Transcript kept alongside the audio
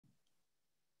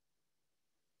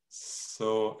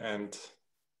So, and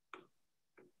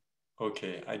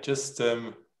okay, I just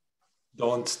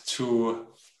don't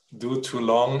do too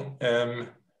long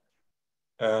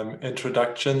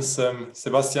introductions.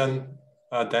 Sebastian,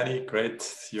 Dany, great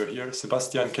you're here.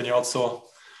 Sebastian, can you also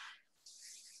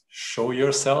show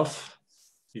yourself?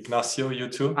 Ignacio, you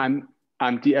too? I'm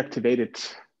deactivated.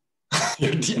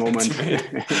 You're this moment.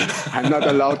 I'm not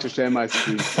allowed to share my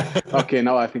screen. Okay,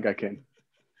 now I think I can.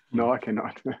 No, I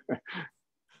cannot.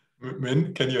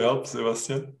 Min, can you help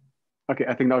Sebastian? Okay,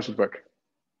 I think now it should work.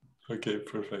 Okay,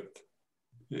 perfect.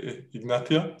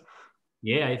 Ignacio?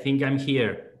 Yeah, I think I'm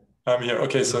here. I'm here.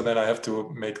 Okay, so then I have to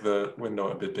make the window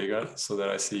a bit bigger so that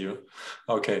I see you.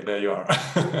 Okay, there you are.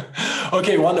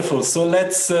 Okay, wonderful. So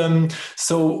let's.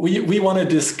 So we want to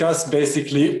discuss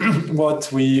basically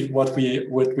what we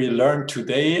learned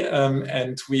today,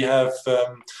 and we have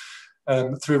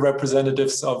three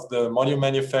representatives of the module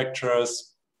manufacturers,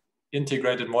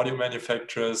 integrated module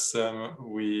manufacturers.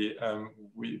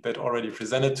 That already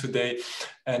presented today,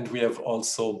 and we have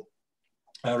also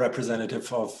a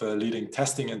representative of leading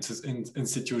testing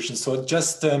institutions. So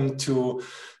just to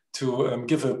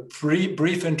give a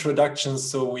brief introduction,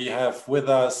 so we have with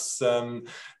us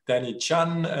Dany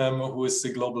Qian, who is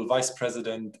the Global Vice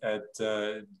President at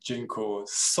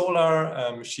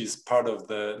JINKOSOLAR. She's part of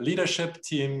the leadership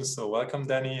team. So welcome,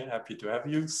 Dany. Happy to have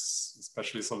you,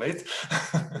 especially so late.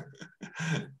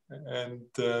 And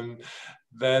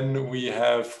then we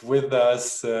have with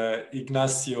us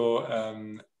Ignacio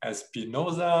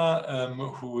Espinosa,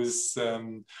 who's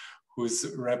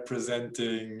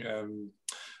representing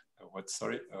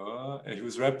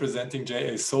who's representing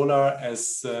JINKOSOLAR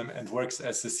as and works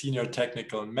as a senior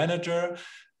technical manager.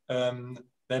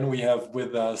 Then we have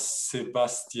with us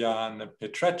Sebastian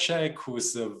Petretschek,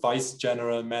 who's the Vice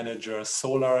General Manager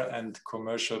Solar and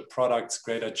Commercial Products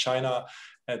Greater China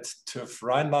at TÜV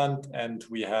Rheinland. And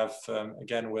we have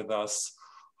again with us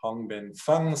Hongbin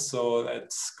Fang. So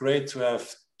it's great to have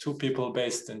two people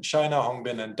based in China,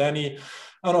 Hongbin and Dany.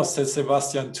 Oh no,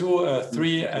 Sebastian too,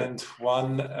 three, and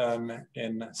one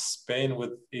in Spain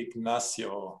with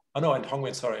Ignacio. Oh no, and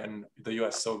Hongbin, sorry, in the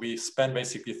US. So we span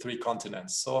basically 3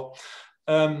 continents. So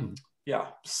yeah,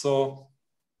 so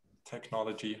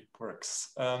technology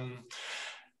works.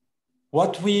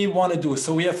 What we want to do,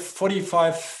 so we have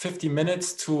 45-50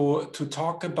 minutes to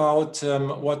talk about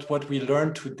what we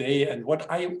learned today. And what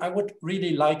I would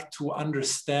really like to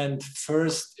understand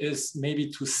first is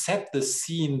maybe to set the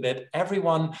scene, that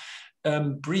everyone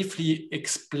briefly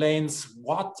explains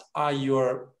what are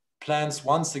your plans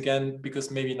once again,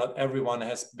 because maybe not everyone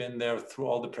has been there through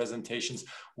all the presentations.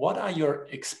 What are your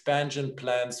expansion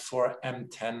plans for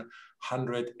M10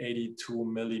 182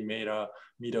 millimeter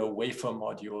wafer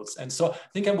modules? And so I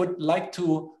think I would like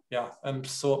to,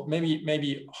 so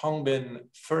maybe Hongbin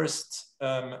first,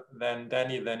 then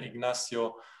Dany, then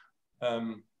Ignacio,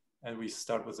 and we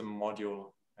start with the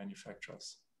module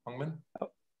manufacturers. Hongbin?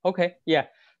 Okay, yeah.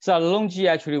 So LONGi,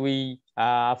 actually, we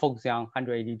are focusing on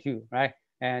 182, right?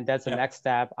 And that's the next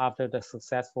step after the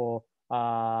successful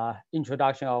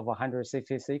introduction of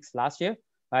 166 last year.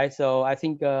 Right, so I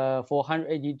think for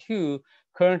 182,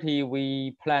 currently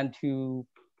we plan 2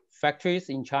 factories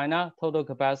in China, total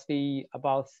capacity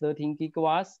about 13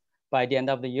 gigawatts by the end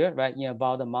of the year, right, in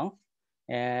about a month.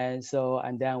 And so,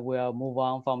 and then we'll move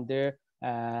on from there,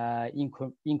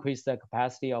 increase the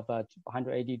capacity of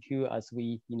 182 as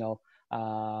we,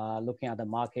 looking at the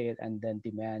market and then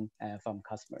demand from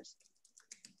customers.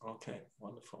 Okay,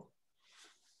 wonderful.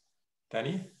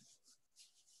 Dany?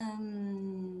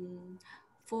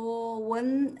 For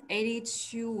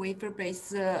 182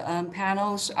 wafer-based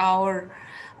panels, our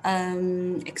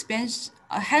expansion,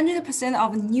 100%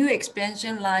 of new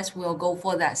expansion lines will go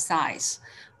for that size,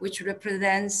 which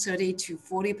represents 30 to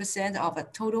 40% of a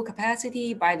total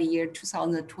capacity by the year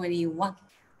 2021.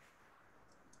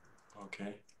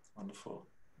 Okay, wonderful.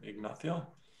 Ignacio?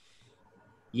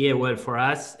 Yeah, well, for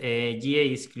us,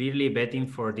 GA is clearly betting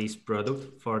for this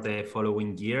product for the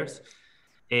following years.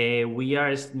 We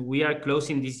are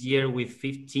closing this year with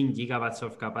 15 gigawatts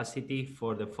of capacity.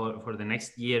 For the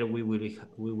next year, we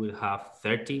will have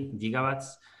 30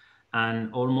 gigawatts, and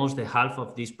almost the half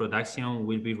of this production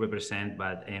will be represented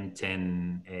by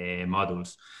M10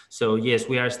 modules. So yes,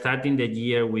 we are starting the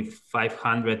year with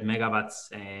 500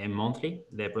 megawatts monthly,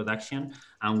 the production,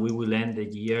 and we will end the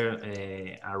year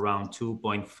around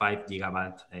 2.5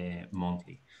 gigawatt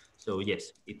monthly. So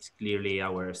yes, it's clearly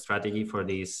our strategy for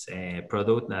this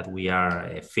product that we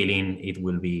are feeling it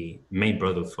will be main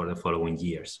product for the following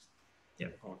years. Yeah.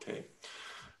 Okay.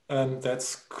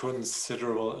 That's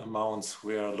considerable amounts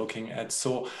we are looking at.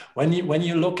 So when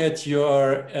you look at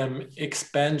your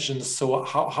expansion, so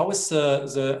how is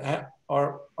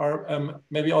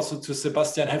maybe also to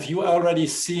Sebastian, have you already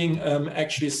seen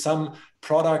actually some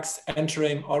products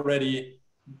entering already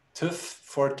TÜV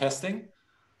for testing?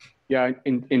 Yeah,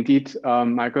 indeed,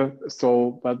 Michael.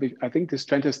 So, I think this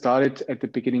trend has started at the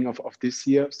beginning of this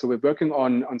year. So we're working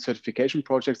on certification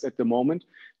projects at the moment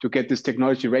to get this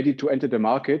technology ready to enter the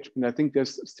market. And I think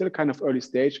there's still kind of early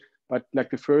stage, but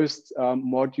like the first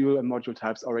module and module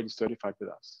types already certified with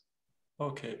us.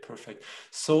 Okay, perfect.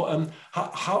 So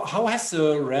how has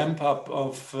the ramp up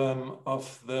of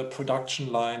the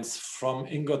production lines from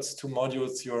ingots to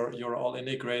modules, you're all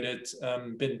integrated,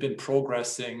 been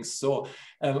progressing? So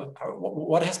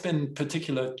what has been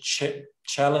particular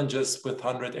challenges with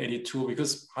 182?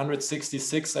 Because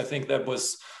 166, I think that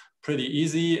was pretty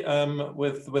easy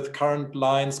with current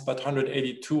lines, but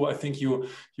 182, I think you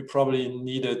probably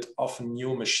needed often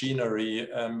new machinery.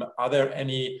 Are there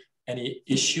any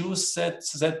issues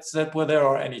that were there,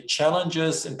 or any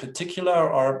challenges in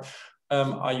particular, or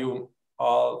are you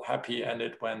all happy and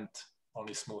it went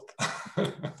only smooth?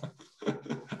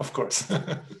 Of course.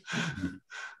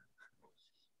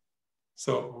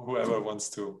 So whoever wants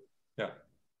to, yeah,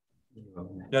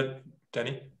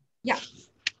 Dany? Yeah.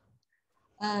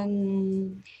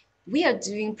 We are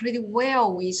doing pretty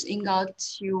well with ingot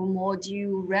to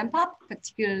module ramp up,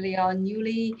 particularly on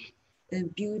newly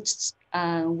built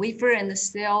wafer and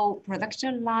cell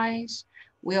production lines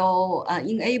will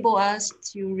enable us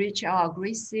to reach our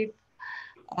aggressive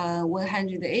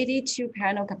 182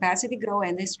 panel capacity goal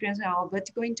and strengthen our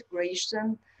vertical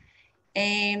integration.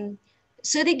 And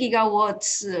 30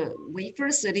 gigawatts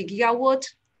wafer, 30 gigawatt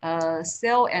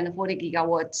cell, and 40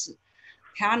 gigawatts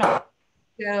panel.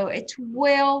 So it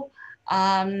will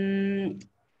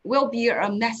be a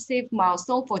massive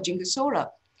milestone for JINKOSOLAR.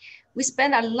 We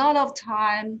spent a lot of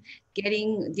time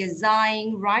getting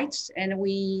design right, and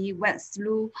we went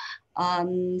through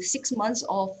 6 months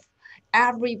of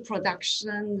every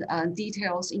production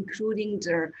details, including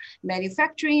the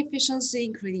manufacturing efficiency,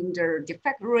 including the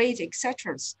defect rate,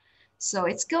 etc. So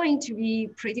it's going to be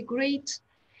pretty great.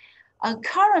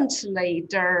 Currently,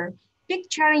 the big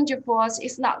challenge for us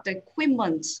is not the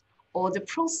equipment or the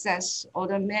process or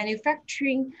the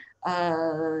manufacturing,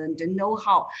 the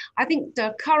know-how. I think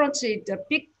currently the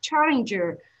big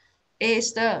challenger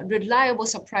is the reliable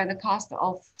supply and the cost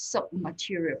of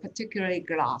sub-material, particularly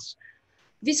glass.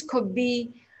 This could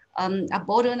be a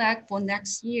bottleneck for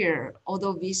next year,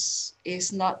 although this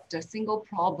is not the single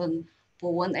problem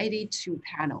for 182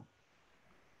 panel.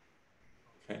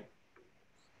 Okay.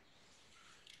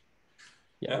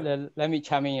 Yeah, let me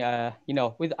chime in.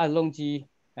 With LONGi,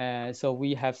 so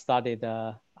we have started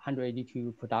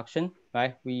 182 production,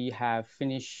 right? We have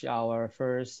finished our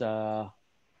first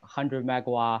 100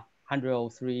 megawatt,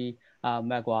 103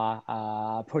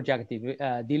 megawatt project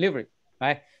delivery,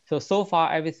 right? So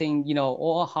far everything,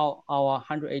 all how our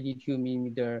 182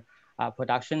 millimeter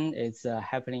production is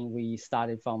happening. We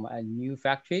started from a new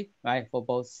factory, right, for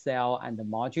both cell and the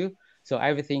module. So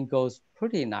everything goes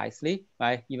pretty nicely,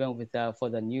 right? Even with for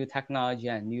the new technology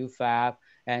and new fab,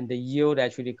 and the yield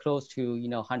actually close to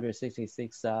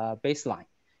 166 baseline.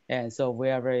 And so we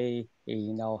are very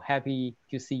happy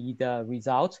to see the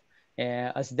result.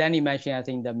 And as Dany mentioned, I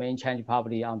think the main challenge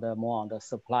probably more on the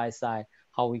supply side,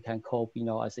 how we can cope,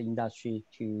 as an industry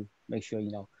to make sure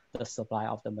the supply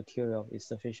of the material is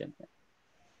sufficient.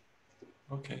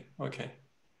 Okay.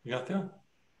 Ignacio?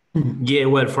 Yeah,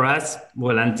 well, for us,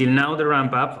 until now, the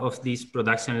ramp up of these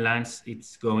production lines,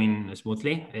 it's going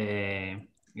smoothly.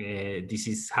 This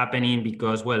is happening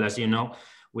because, as you know,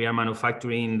 we are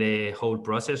manufacturing the whole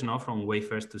process now from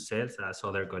wafers to cells, as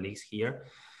other colleagues here.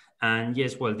 And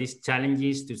yes, these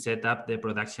challenges to set up the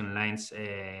production lines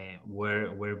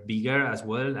were bigger as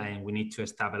well, and we need to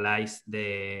stabilize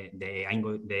the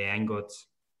ingots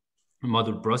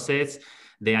module process,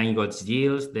 the ingots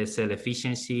yields, the cell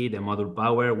efficiency, the module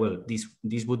power. Well,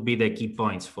 this would be the key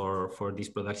points for these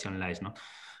production lines, no?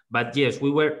 But yes,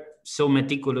 we were so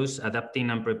meticulous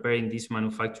adapting and preparing this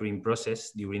manufacturing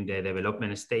process during the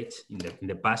development stage in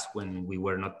the past when we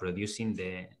were not producing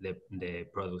the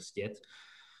products yet.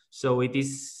 So it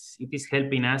is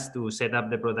helping us to set up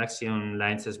the production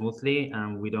lines smoothly,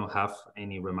 and we don't have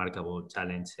any remarkable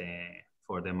challenge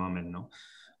for the moment, no?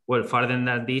 Well, further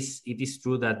than this, it is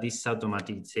true that this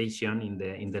automatization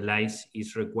in the lines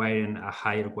is requiring a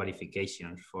higher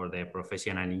qualification for the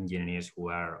professional engineers who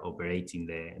are operating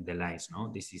the lines.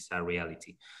 No, this is a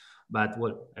reality, but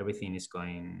everything is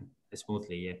going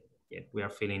smoothly. Yeah. yeah, we are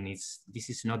feeling this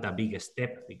is not a big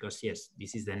step, because yes,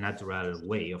 this is the natural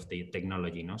way of the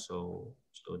technology, no? So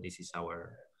this is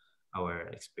our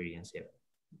experience. Yeah.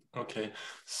 Okay,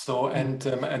 so and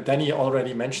Dany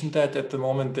already mentioned that at the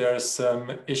moment there's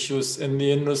issues in the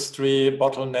industry,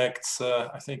 bottlenecks,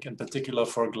 I think in particular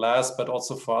for glass, but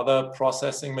also for other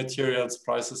processing materials.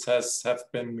 Prices have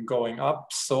been going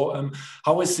up. So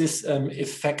how is this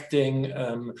affecting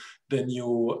the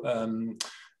new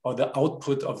or the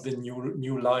output of the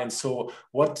new line? So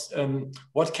what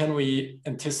can we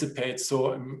anticipate?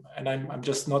 So and I'm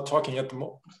just not talking at the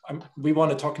moment. We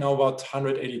want to talk now about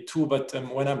 182, but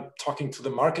when I'm talking to the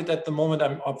market at the moment,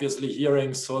 I'm obviously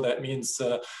hearing, so that means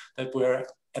that we're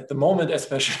at the moment,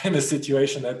 especially in a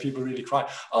situation that people really cry,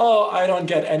 oh, I don't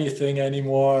get anything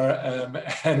anymore.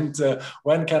 And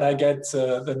when can I get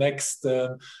the next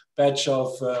batch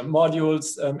of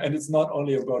modules? And it's not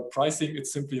only about pricing,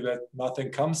 it's simply that nothing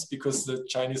comes because the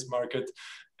Chinese market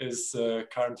is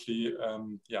currently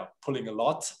pulling a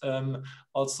lot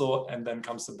also, and then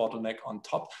comes the bottleneck on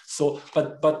top. So,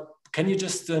 but can you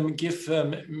just give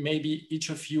maybe each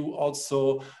of you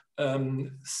also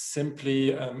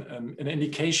simply an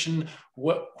indication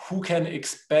who can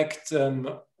expect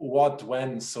what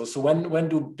when? So when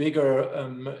do bigger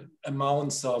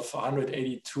amounts of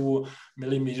 182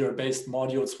 millimeter based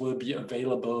modules will be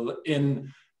available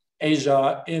in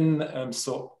Asia, in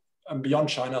beyond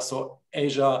China, so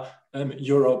Asia,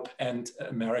 Europe, and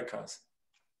Americas?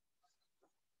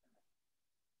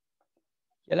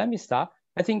 Yeah, let me start.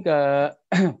 I think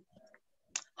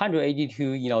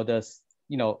 182,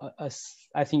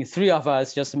 I think three of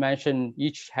us just mentioned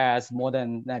each has more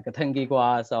than like 10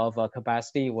 gigawatts of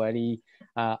capacity already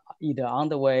either on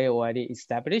the way or already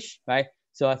established, right?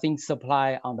 So I think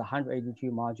supply on the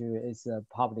 182 module is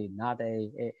probably not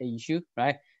a issue,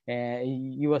 right?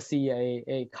 And you will see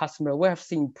a customer. We have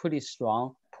seen pretty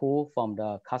strong pull from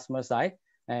the customer side,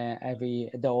 and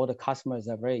all the customers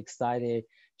are very excited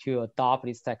to adopt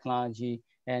this technology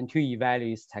and to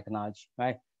evaluate this technology,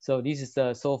 right? So this is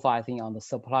so far, I think on the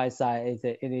supply side,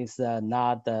 it is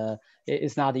not the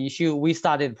issue. We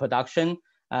started production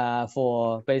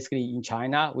for basically in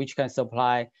China, which can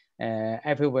supply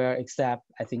everywhere except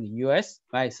I think US,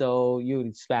 right? So you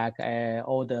expect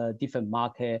all the different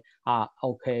market are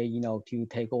okay, to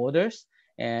take orders.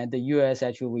 And the US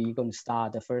actually we're going to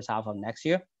start the first half of next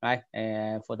year, right?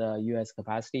 And for the US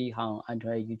capacity on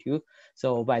 182.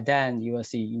 So by then you will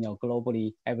see,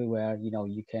 globally everywhere,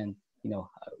 you can,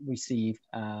 receive,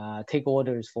 take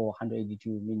orders for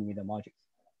 182 millimeter modules.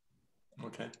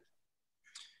 Okay.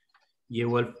 Yeah,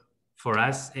 well, for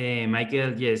us,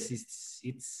 Michael, yes,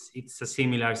 it's a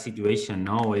similar situation.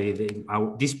 No,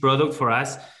 this product for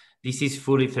us, this is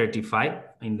fully certified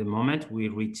in the moment. We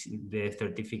reached the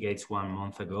certificates 1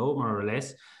 month ago, more or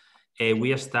less. We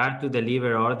have started to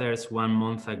deliver orders 1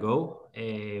 month ago.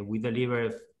 We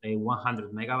delivered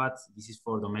 100 megawatts. This is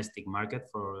for domestic market,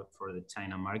 for the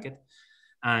China market.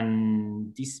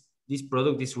 And this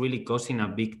product is really causing a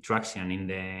big traction in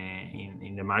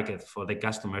the market for the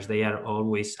customers. They are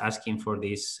always asking for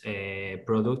this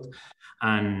product,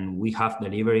 and we have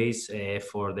deliveries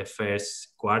for the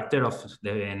first quarter of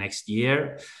the next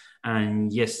year.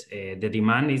 And yes, the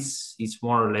demand is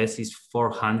more or less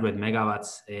 400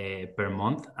 megawatts per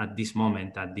month at this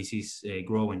moment, and this is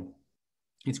growing.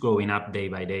 It's growing up day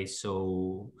by day.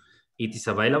 So it is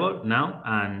available now,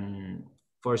 and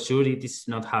for sure it is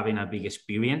not having a big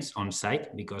experience on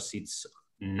site because it's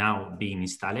now being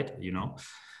installed,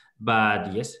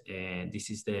 But yes, this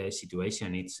is the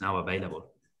situation. It's now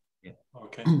available. Yeah.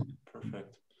 Okay,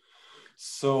 perfect.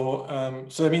 So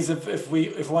so that means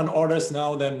if one orders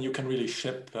now, then you can really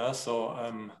ship. Yeah,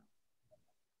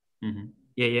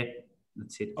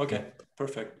 that's it. Okay, yeah.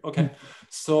 Perfect. Okay,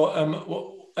 so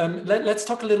let's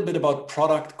talk a little bit about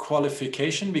product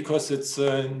qualification, because it's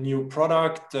a new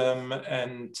product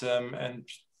and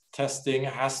testing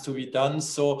has to be done.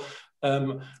 So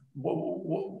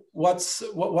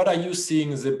what are you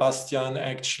seeing, Sebastian,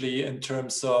 actually in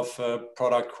terms of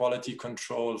product quality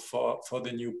control for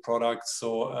the new product?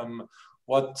 So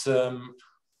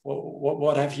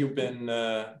what have you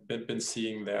been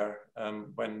seeing there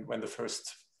when the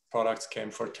first products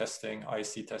came for testing,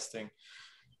 IC testing?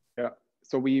 Yeah,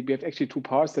 so we have actually two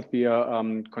parts that we are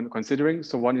considering.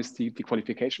 So one is the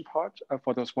qualification part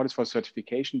for those. One is for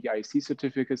certification, the IC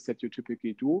certificates that you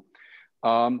typically do.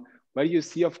 Well, you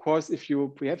see, of course,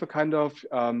 we have a kind of,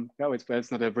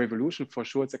 it's not a revolution for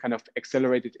sure. It's a kind of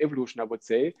accelerated evolution, I would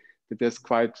say, that there's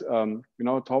quite,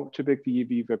 typically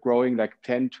we were growing like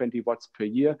 10, 20 watts per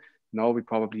year. Now we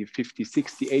probably 50,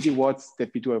 60, 80 watts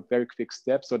that we do a very quick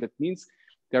step. So that means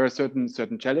there are certain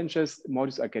challenges.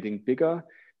 Modules are getting bigger.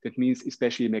 That means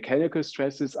especially mechanical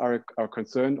stresses are a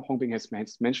concern. Hongbin has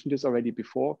mentioned this already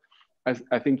before.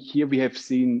 I think here we have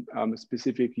seen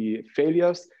specifically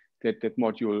failures that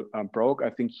module broke. I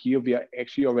think here we are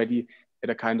actually already at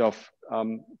a kind of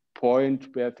point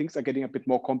where things are getting a bit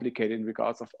more complicated in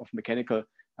regards of mechanical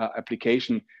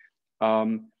application.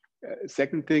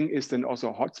 Second thing is then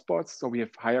also hotspots. So we have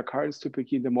higher currents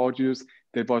typically in the modules.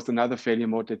 That was another failure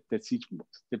mode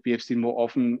that we have seen more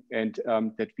often, and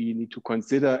that we need to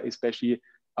consider, especially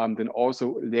then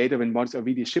also later when modules are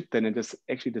really shipped. Then, and that's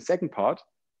actually the second part,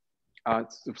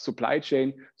 supply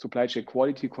chain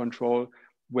quality control,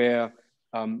 where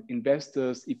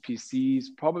investors, EPCs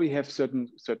probably have certain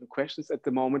questions at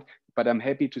the moment, but I'm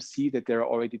happy to see that there are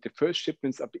already the first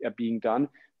shipments are being done,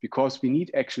 because we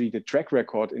need actually the track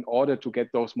record in order to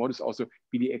get those modules also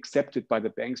really accepted by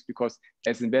the banks, because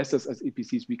as investors, as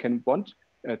EPCs, we can want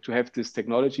to have these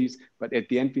technologies, but at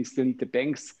the end, we still need the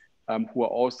banks who are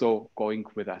also going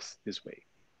with us this way.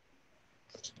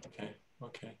 Okay.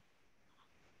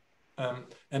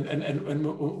 And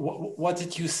what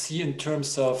did you see in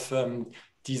terms of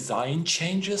design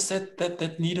changes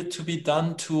that needed to be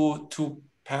done to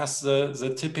pass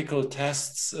the typical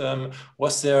tests?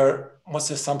 Was there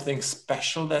something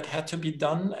special that had to be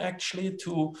done actually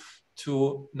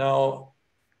to now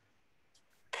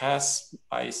pass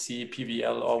IC,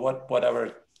 PVL, or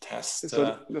whatever test?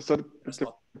 So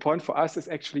the point for us is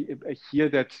actually here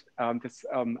that that's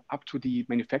up to the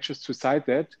manufacturers to decide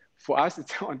that. For us,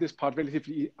 it's on this part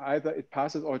relatively either it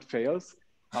passes or it fails.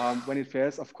 When it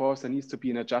fails, of course, there needs to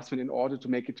be an adjustment in order to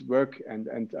make it work.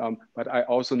 But I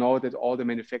also know that all the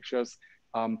manufacturers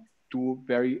do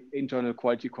very internal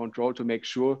quality control to make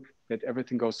sure that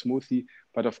everything goes smoothly.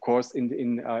 But of course,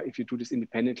 if you do this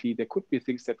independently, there could be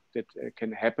things that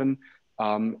can happen.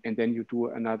 And then you do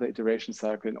another iteration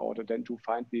cycle in order then to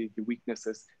find the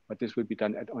weaknesses, but this will be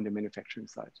done on the manufacturing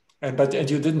side. And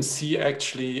you didn't see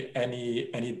actually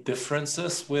any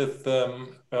differences with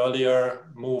earlier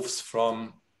moves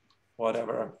from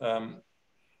whatever,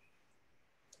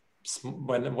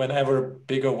 whenever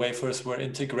bigger wafers were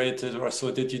integrated or so?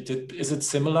 Is it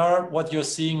similar what you're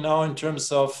seeing now in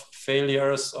terms of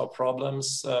failures or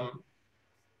problems?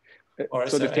 Or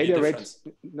is so there the failure any rate, difference?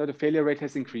 no, the failure rate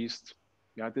has increased.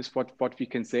 Yeah, this is what we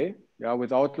can say. Yeah,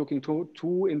 without looking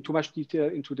in too much detail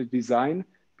into the design,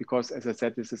 because as I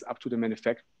said, this is up to the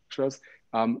manufacturers.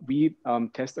 We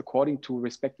test according to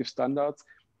respective standards,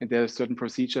 and there are certain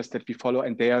procedures that we follow,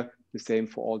 and they are the same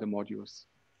for all the modules.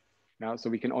 Yeah, so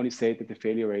we can only say that the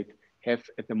failure rate have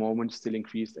at the moment still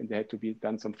increased, and there had to be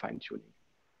done some fine tuning.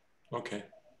 Okay.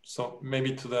 So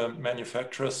maybe to the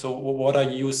manufacturer. So what are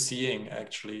you seeing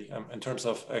actually in terms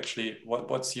of actually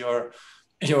what's your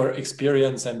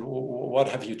experience, and what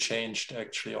have you changed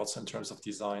actually also in terms of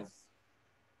design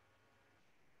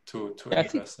to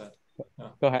address that? Yeah.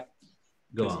 Go ahead.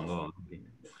 Go on.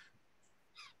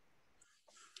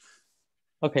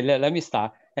 Okay, let me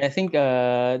start. I think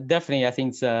definitely, I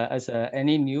think as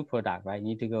any new product, right, you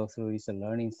need to go through these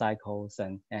learning cycles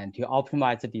and to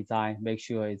optimize the design, make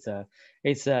sure it's a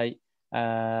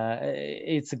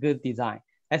good design.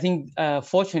 I think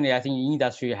fortunately, I think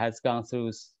industry has gone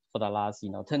through for the last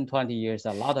 10, 20 years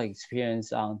a lot of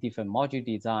experience on different module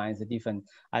designs, different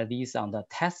at least on the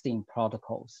testing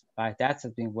protocols, right? That's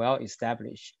been well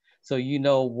established. So you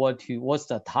know what's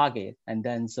the target, and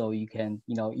then so you can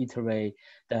iterate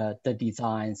the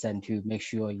designs and to make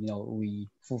sure we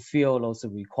fulfill those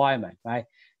requirements, right?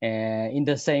 And in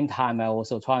the same time, we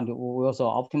also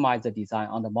optimize the design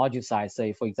on the module side.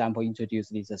 Say for example, introduce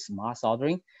this smart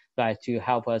soldering, right, to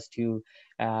help us to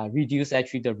reduce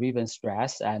actually the ribbon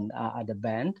stress and at the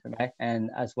band, right, and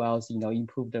as well as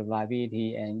improve the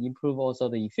reliability and improve also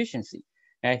the efficiency.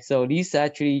 Right, so these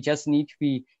actually just need to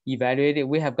be evaluated.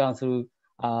 We have gone through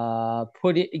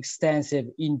pretty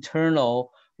extensive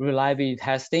internal reliability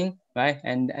testing, right?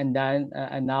 And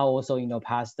now also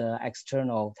past the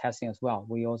external testing as well.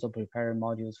 We also prepare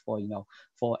modules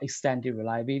for extended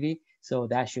reliability. So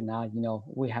that should not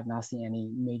we have not seen any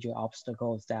major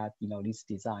obstacles that this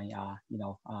design are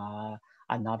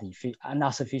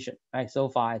not sufficient, right? So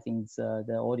far, I think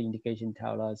all the indication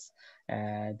tell us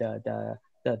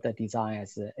the design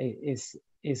is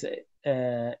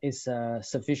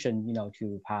sufficient,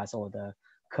 to pass all the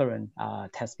current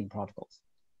testing protocols.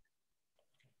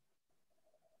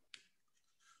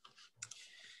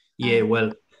 Yeah,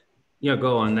 well,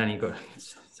 go on, Dany. Go.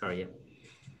 Sorry.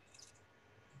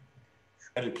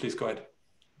 Dany, please go ahead.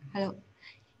 Hello.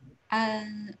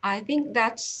 I think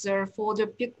that's for the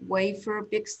big wafer,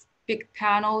 big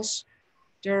panels.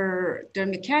 the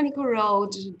mechanical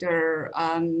load, the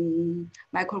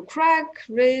micro crack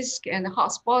risk, and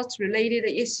hotspots related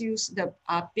issues that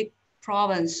are big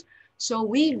problems. So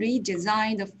we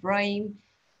redesigned the frame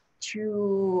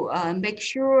to make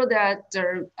sure that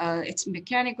its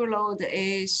mechanical load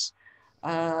is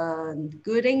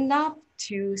good enough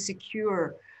to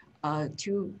secure,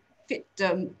 to fit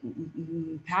the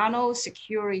panel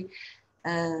securely.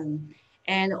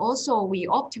 And also we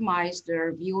optimize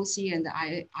the VOC and the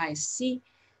IC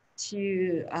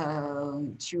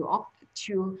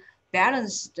to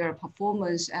balance the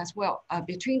performance as well,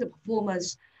 between the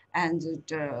performance and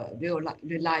the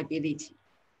reliability.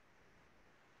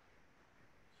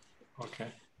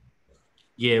 Okay.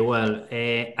 Yeah, well,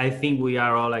 I think we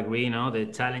are all agree,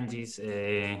 the challenges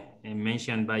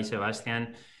mentioned by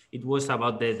Sebastian. It was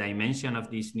about the dimension of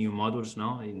these new modules,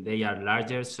 they are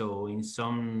larger, so in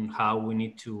somehow we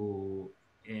need to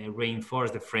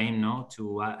reinforce the frame,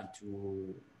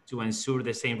 to ensure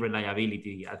the same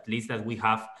reliability, at least that we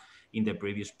have in the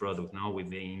previous product, with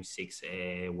the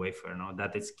M6 wafer,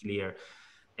 that is clear.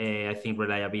 I think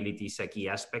reliability is a key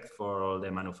aspect for all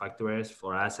the manufacturers.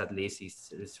 For us, at least,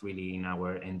 it's really in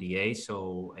our NDA.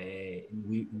 So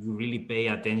we really pay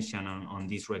attention on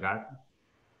this regard.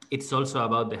 It's also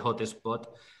about the hotspot.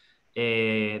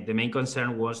 The main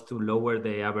concern was to lower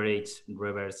the average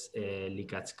reverse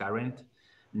leakage current.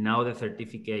 Now the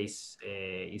certificate is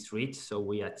reached, so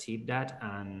we achieved that.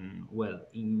 And well,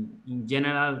 in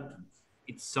general,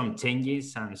 it's some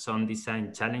changes and some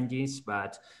design challenges,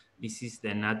 but this is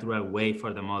the natural way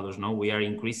for the models. We are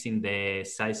increasing the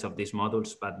size of these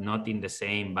models, but not in the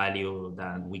same value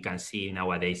that we can see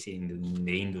nowadays in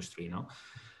the industry.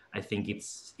 I think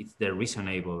it's the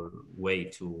reasonable way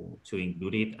to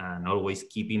include it, and always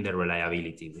keeping the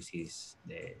reliability, which is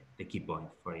the key point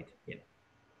for it. Yeah.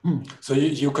 So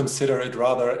you consider it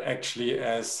rather actually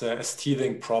as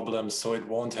teething problems, so it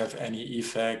won't have any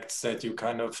effects that you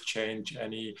kind of change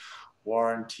any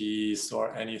warranties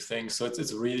or anything. So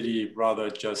it's really rather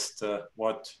just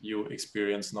what you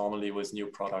experience normally with new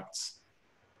products.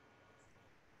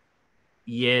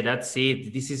 Yeah, that's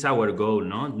it. This is our goal,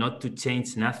 not to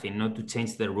change nothing, not to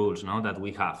change the rules that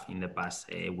we have in the past.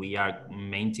 We are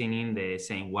maintaining the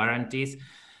same warranties.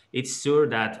 It's sure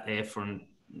that from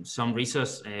some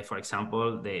reasons, for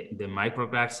example, the micro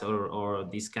cracks or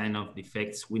these kind of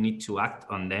defects, we need to act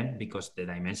on them because the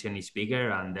dimension is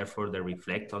bigger, and therefore the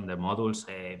reflect on the modules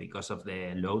because of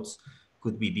the loads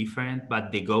could be different.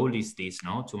 But the goal is this,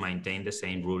 to maintain the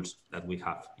same rules that we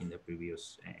have in the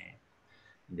previous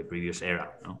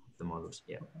era, the models.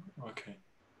 Yeah. Okay.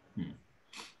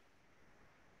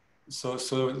 So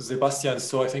Sebastian,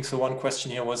 so I think one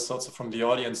question here was also from the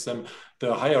audience.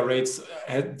 The higher rates,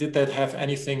 did that have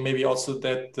anything, maybe also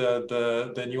that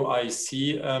the new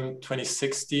IEC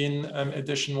 2016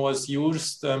 edition was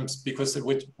used because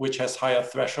which has higher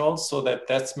thresholds, so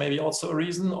that's maybe also a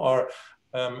reason, or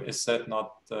is that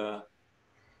not?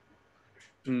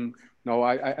 No,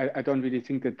 I don't really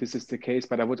think that this is the case,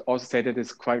 but I would also say that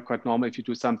it's quite normal if you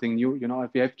do something new. If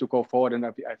you have to go forward, and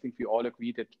I think we all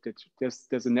agree that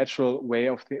there's a natural way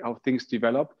of how things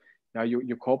develop. Yeah,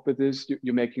 you cope with this.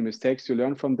 You're making mistakes. You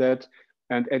learn from that,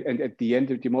 and at the end,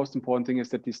 the most important thing is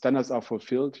that the standards are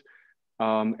fulfilled.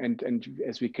 And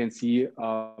as we can see,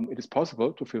 it is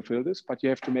possible to fulfill this, but you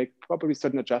have to make probably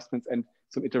certain adjustments and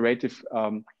some iterative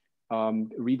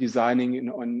redesigning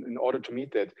in order to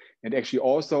meet that. And actually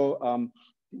also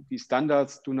the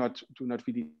standards do not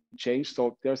really change.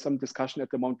 So there's some discussion at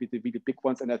the moment with the really big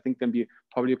ones, and I think then we're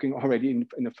probably looking already in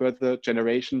a further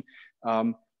generation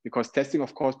because testing,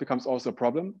 of course, becomes also a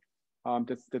problem.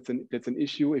 That's an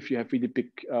issue. If you have really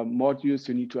big modules,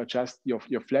 you need to adjust your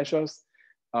flashers.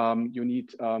 You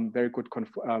need very good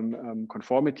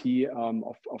conformity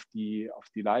of the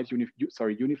light,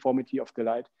 uniformity of the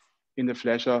light in the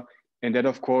flasher. And that,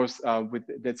 of course,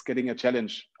 that's getting a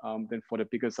challenge then for the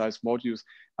bigger size modules.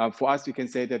 For us, we can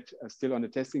say that still on the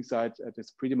testing side, it's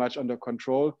pretty much under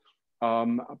control,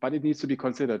 but it needs to be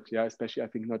considered. Yeah, especially I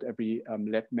think not every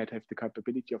lab might have the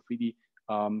capability of really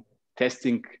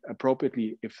testing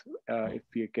appropriately if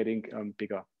we're getting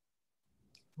bigger.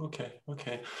 Okay.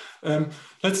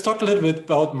 Let's talk a little bit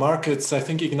about markets. I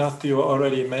think Ignacio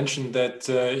already mentioned that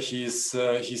he's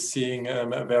seeing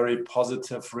a very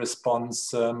positive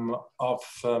response of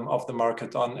the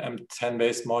market on M10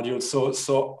 based modules.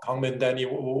 So Hongbin, Dany,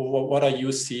 what are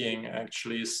you seeing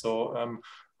actually? So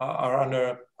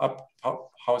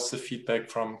how's the feedback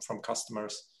from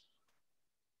customers?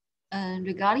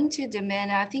 Regarding to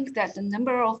demand, I think that the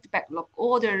number of backlog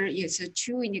order is a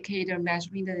true indicator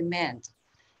measuring the demand.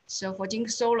 So for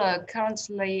JINKOSOLAR,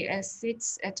 currently it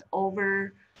sits at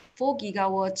over 4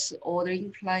 gigawatts order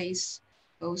in place,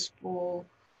 both for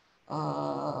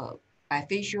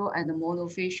bifacial and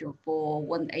monofacial for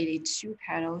 182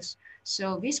 panels.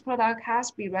 So this product has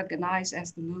been recognized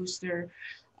as the most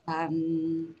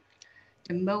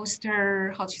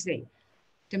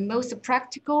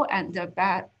practical and the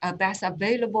best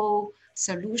available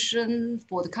solution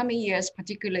for the coming years,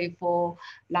 particularly for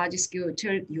large scale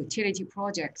utility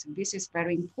projects. This is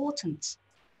very important.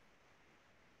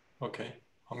 Okay,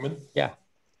 Hongbin? Yeah,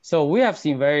 so we have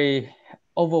seen very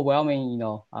overwhelming,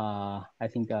 I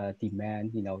think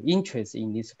demand, interest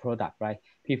in this product, right?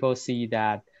 People see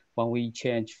that when we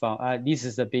change from, this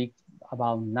is a big,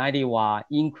 about 90 watt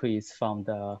increase from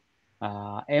the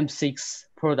M6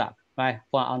 product, right?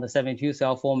 On the 72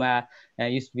 cell format,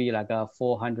 it used to be like a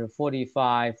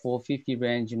 445, 450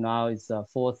 range. Now it's a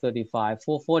 435,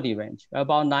 440 range,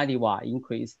 about 90 watt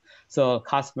increase. So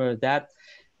customer, that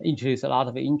introduced a lot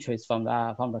of interest from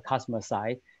the customer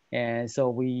side. And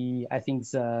so I think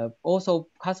also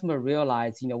customer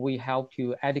realize, we help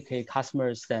to educate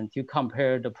customers and to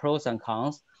compare the pros and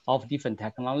cons of different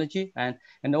technology and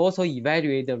also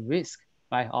evaluate the risk,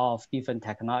 right, of different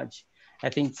technology. I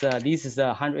think this is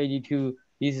 182.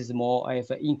 This is more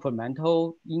of an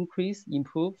incremental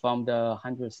improve from the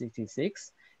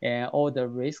 166, and all the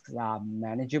risks are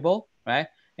manageable, right?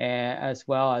 As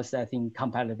well as I think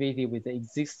compatibility with the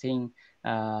existing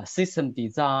system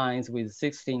designs, with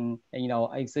existing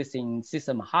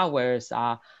system hardwares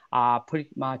are pretty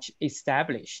much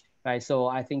established, right? So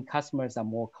I think customers are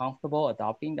more comfortable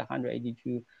adopting the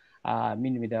 182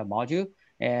 millimeter module,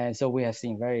 and so we have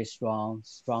seen very strong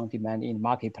demand in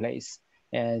marketplace.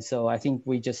 And so I think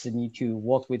we just need to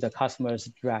work with the customers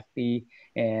directly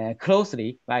and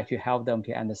closely, right, to help them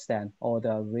to understand all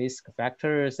the risk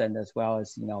factors and as well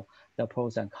as, the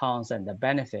pros and cons and the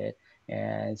benefit.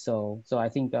 And so I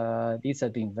think these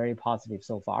have been very positive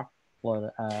so far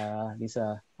for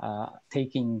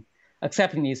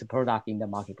accepting this product in the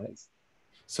marketplace.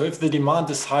 So if the demand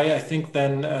is high, I think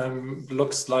then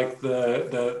looks like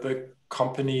the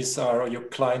companies or your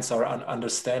clients are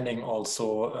understanding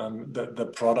also the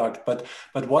product. But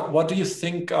what do you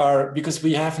think are, because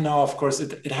we have now, of course,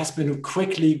 it has been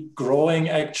quickly growing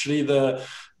actually the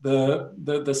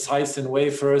size in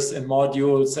wafers and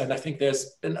modules, and I think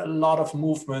there's been a lot of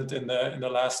movement in the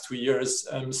last 2 years.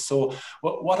 So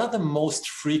what are the most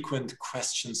frequent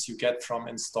questions you get from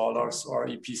installers or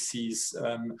EPCs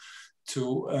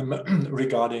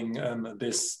regarding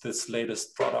this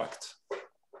latest product?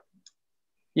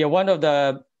 Yeah, one of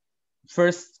the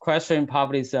first question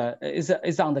probably is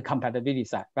on the compatibility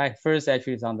side, right? First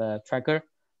actually is on the tracker,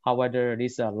 how whether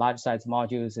these large size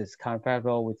modules is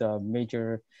compatible with a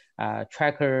major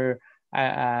tracker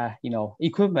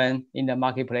equipment in the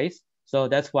marketplace. So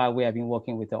that's why we have been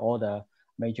working with all the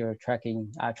major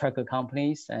tracker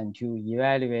companies and to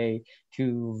evaluate,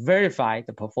 to verify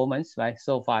the performance, right?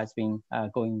 So far it's been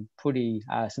going pretty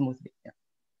smoothly.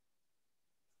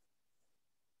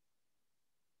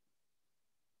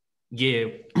 Yeah,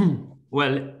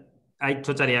 well, I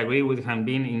totally agree with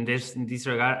Hongbin in this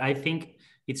regard. I think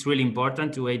it's really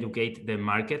important to educate the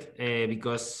market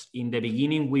because in the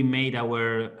beginning we made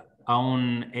our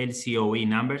own LCOE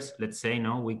numbers. Let's say,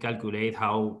 we calculate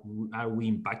how are we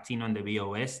impacting on the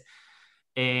BOS.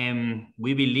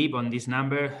 We believe on this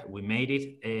number, we made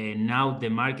it. Now the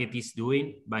market is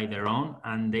doing by their own,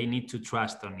 and they need to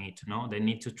trust on it. They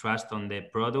need to trust on the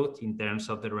product in terms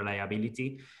of the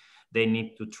reliability. They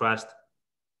need to trust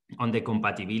on the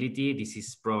compatibility. This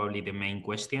is probably the main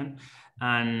question.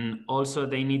 And also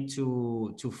they need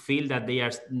to feel that they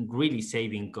are really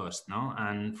saving cost,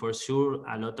 And for sure,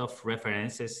 a lot of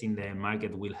references in the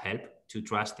market will help to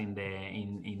trust in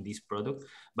this product.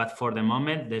 But for the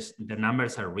moment, the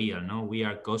numbers are real, We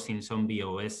are causing some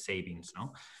BOS savings,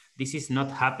 This is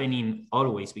not happening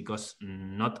always because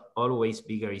not always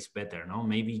bigger is better,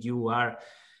 Maybe you are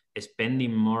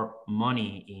spending more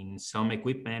money in some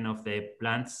equipment of the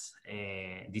plants,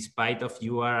 despite of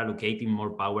you are allocating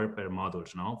more power per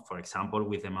modules, For example,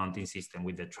 with the mounting system,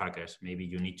 with the trackers, maybe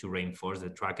you need to reinforce the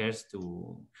trackers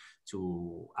to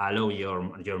allow your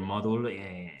module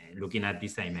looking at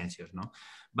these dimensions,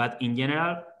 But in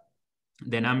general,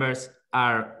 the numbers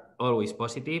are always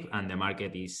positive and the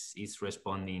market is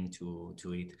responding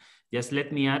to it. Just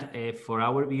let me add, for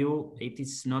our view, it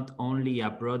is not only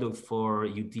a product for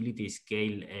utility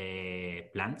scale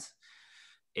plants.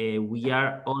 We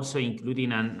are also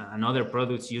including another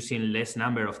products using less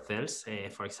number of cells,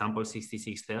 for example,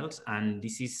 66 cells. And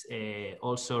this is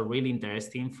also really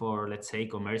interesting for, let's say,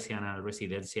 commercial and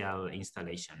residential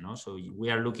installation. No? So we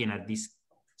are looking at this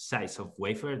size of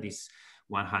wafer, this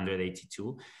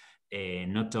 182,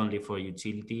 not only for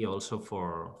utility, also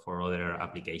for other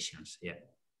applications. Yeah.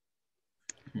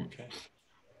 Okay.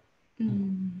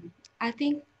 I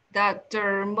think that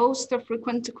the most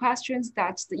frequent questions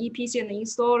that the EPC and the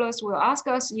installers will ask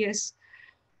us is,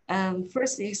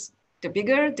 first is the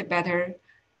bigger, the better.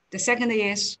 The second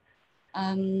is,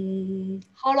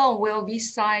 how long will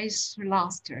this size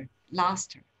last?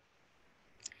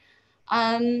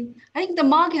 I think the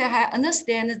market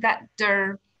understands that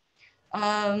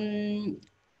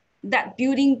that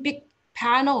building big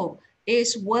panel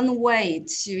is one way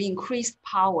to increase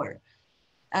power.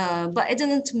 But it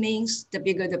doesn't mean the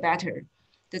bigger the better.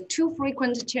 The too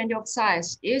frequent change of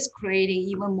size is creating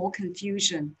even more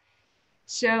confusion.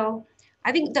 So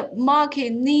I think the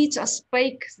market needs a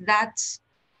spec that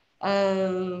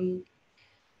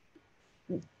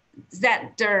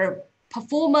that the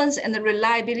performance and the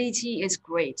reliability is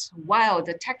great, while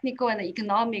the technical and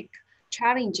economic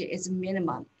challenge is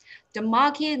minimum. The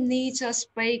market needs a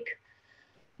spec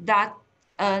that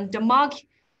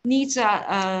needs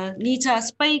a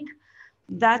spec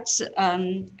that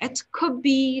it could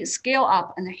be scale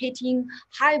up and hitting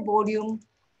high volume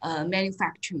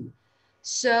manufacturing.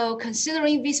 So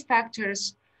considering these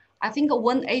factors, I think a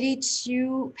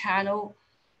 182 panel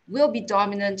will be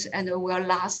dominant and will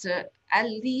last for at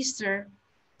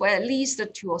least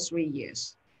 2 or 3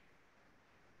 years.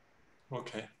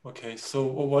 Okay. So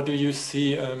what do you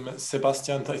see,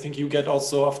 Sebastian? I think you get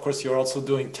also, of course, you're also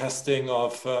doing testing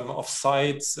of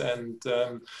sites and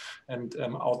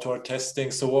outdoor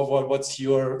testing. So what's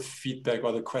your feedback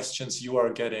or the questions you are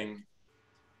getting?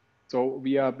 So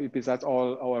we are, besides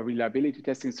all our reliability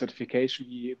testing certification,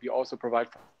 we also provide,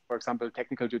 for example,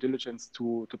 technical due diligence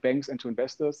to banks and to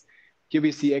investors. Here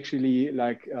we see actually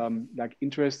like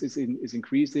interest is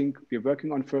increasing. We're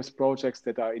working on first projects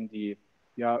that are in the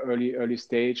early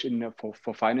stage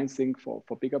for financing for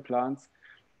bigger plants.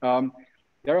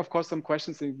 There are of course some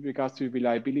questions in regards to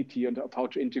reliability and of how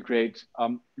to integrate.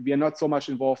 We are not so much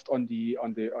involved on the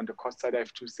cost side, I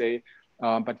have to say,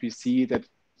 but we see that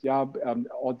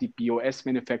all the BOS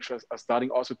manufacturers are starting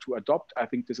also to adopt. I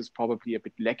think this is probably a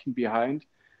bit lacking behind,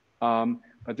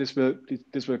 but this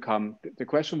will come. The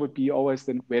question would be always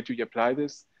then, where do you apply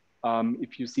this?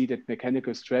 If you see that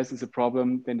mechanical stress is a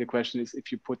problem, then the question is,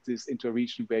 if you put this into a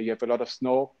region where you have a lot of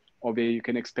snow or where you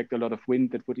can expect a lot of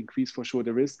wind, that would increase for sure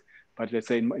the risk. But let's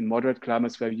say in moderate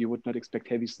climates where you would not expect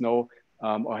heavy snow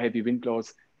or heavy wind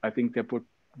blows, I think that would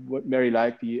very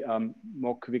likely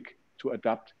more quick to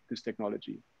adapt this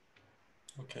technology.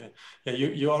 Okay. Yeah,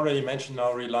 you already mentioned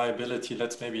now reliability.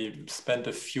 Let's maybe spend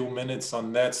a few minutes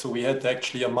on that. So we had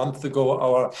actually a month ago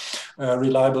our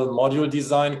reliable module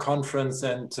design conference,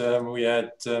 and we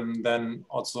had then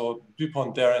also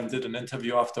DuPont there and did an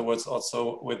interview afterwards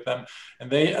also with them.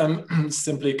 And they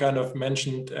simply kind of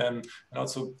mentioned and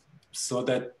also so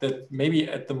that maybe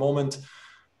at the moment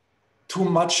too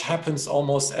much happens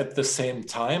almost at the same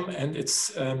time, and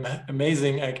it's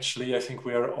amazing actually. I think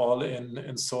we are all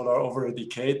in solar over a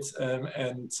decade,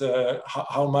 and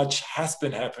how much has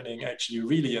been happening actually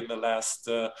really in the last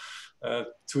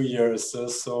 2 years.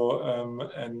 And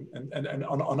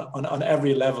on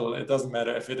every level, it doesn't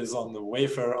matter if it is on the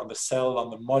wafer, on the cell, on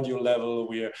the module level,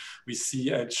 we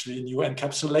see actually new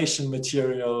encapsulation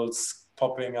materials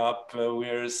popping up.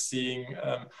 We're seeing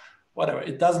whatever,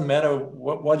 it doesn't matter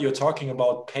what you're talking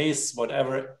about, pace,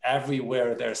 whatever,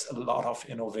 everywhere there's a lot of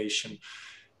innovation.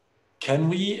 Can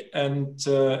we, and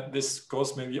this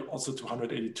goes maybe also to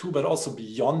 182, but also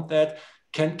beyond that,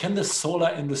 can the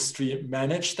solar industry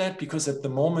manage that? Because at the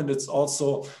moment it's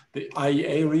also the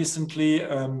IEA recently,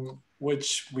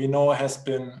 which we know has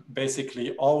been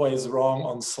basically always wrong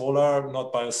on solar,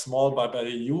 not by a small, but by a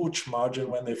huge margin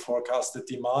when they forecasted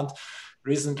demand.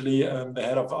 Recently, the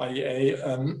head of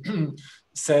IEA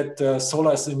said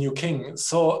solar is the new king.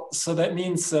 So that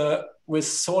means with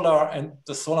solar, and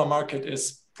the solar market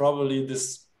is probably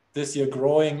this year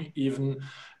growing even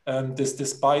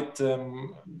despite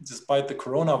the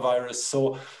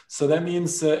coronavirus. So that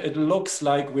means it looks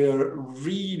like we're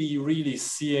really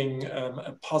seeing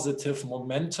a positive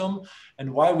momentum,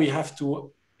 and why we have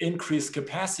to increase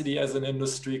capacity as an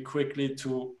industry quickly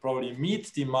to probably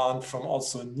meet demand from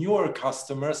also newer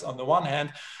customers. On the one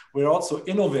hand, we're also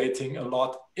innovating a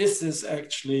lot. Is this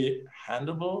actually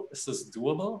handleable? Is this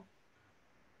doable?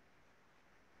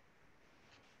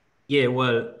 Yeah,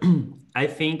 well, I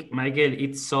think, Michael,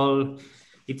 it's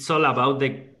it's all about the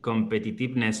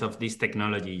competitiveness of this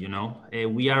technology, you know.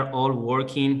 We are all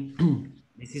working.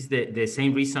 This is the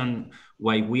same reason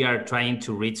why we are trying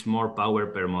to reach more power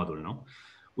per module, no?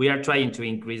 We are trying to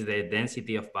increase the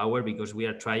density of power because we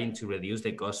are trying to reduce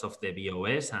the cost of the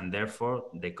BOS and therefore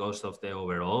the cost of the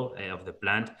overall of the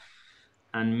plant,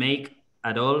 and make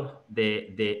at all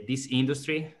this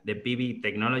industry, the PV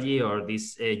technology or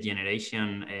this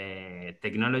generation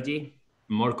technology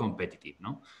more competitive,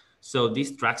 no? So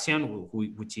this traction,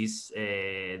 which is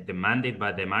demanded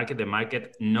by the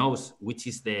market knows which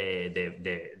is the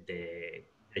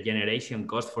generation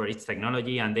cost for each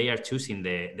technology, and they are choosing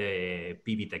the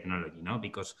PV technology, no,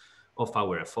 because of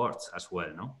our efforts as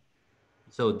well, no.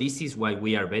 So this is why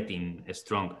we are betting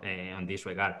strong on this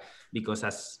regard, because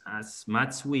as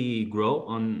much we grow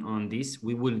on this,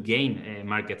 we will gain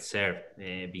market share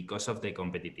because of the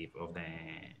competitive of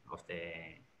the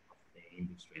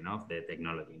industry, no, of the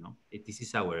technology, no. This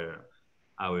is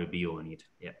our view on it.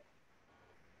 Yeah.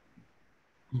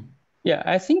 Yeah,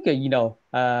 I think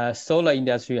solar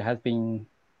industry has been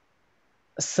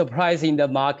surprising the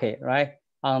market, right?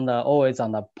 Always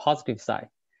on the positive side.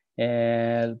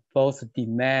 And both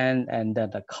demand and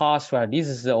the cost, right? This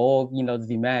is all, the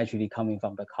demand actually coming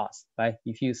from the cost, right?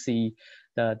 If you see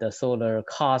the solar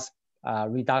cost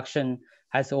reduction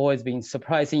has always been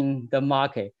surprising the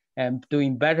market and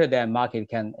doing better than market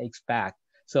can expect.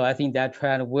 So I think that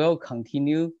trend will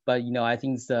continue, but I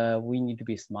think we need to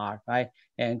be smart, right?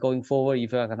 And going forward,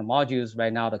 if you look at the modules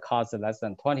right now, the cost is less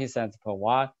than 20 cents per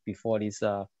watt before this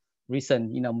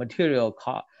recent, material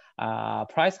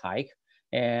price hike.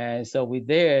 And so with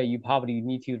there, you probably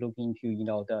need to look into,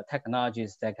 the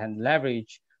technologies that can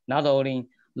leverage not only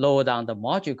lower down the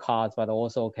module cost, but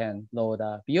also can lower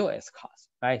the BOS cost,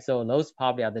 right? So those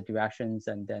probably are the directions,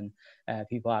 and then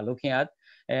people are looking at.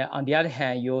 On the other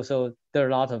hand, there are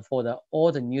a lot of,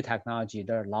 all the new technology,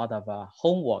 there are a lot of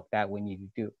homework that we need to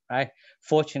do, right?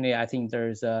 Fortunately, I think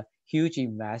there's a huge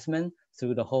investment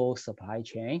through the whole supply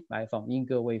chain, right? From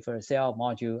ingot, wafer, cell,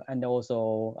 module, and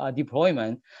also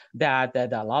deployment that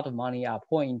a lot of money are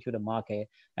pouring into the market.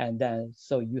 And then,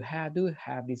 so you to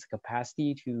have this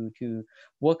capacity to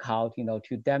work out,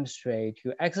 to demonstrate,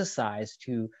 to exercise,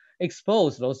 to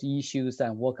expose those issues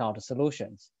and work out the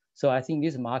solutions. So I think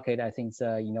this market,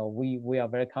 we are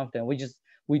very confident.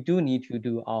 We do need to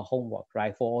do our homework,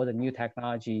 right? For all the new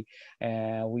technology,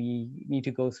 we need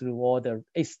to go through all the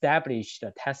established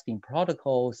testing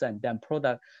protocols and then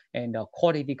product and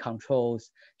quality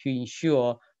controls to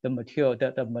ensure the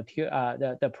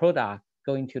product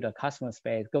going to the customer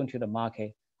space, going to the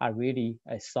market are really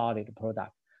a solid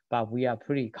product. But we are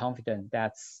pretty confident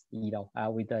that's,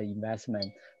 with the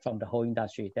investment from the whole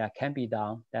industry that can be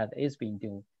done, that is being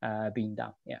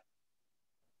done. Yeah.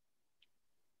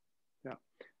 Yeah.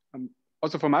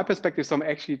 Also from my perspective, so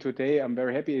actually today I'm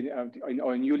very happy in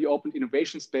our newly opened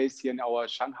innovation space here in our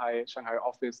Shanghai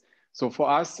office. So for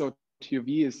us, so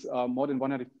TÜV is more than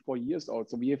 104 years old.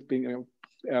 So we have been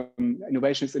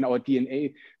innovations in our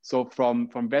DNA. So from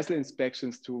vessel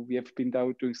inspections to we have been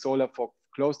doing solar for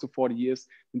close to 40 years.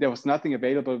 And there was nothing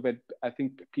available that I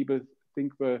think people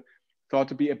were thought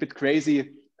to be a bit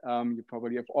crazy. You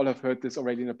probably all have heard this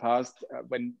already in the past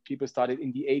when people started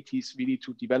in the 80s really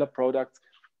to develop products,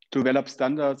 to develop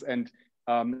standards, and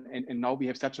now we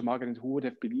have such a market. And who would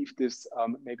have believed this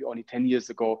maybe only 10 years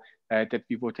ago that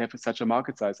we would have such a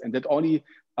market size? And that only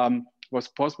was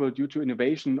possible due to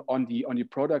innovation on the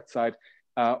product side,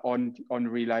 on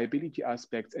reliability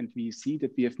aspects. And we see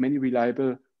that we have many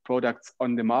reliable products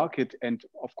on the market. And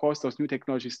of course, those new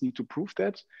technologies need to prove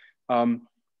that.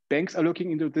 Banks are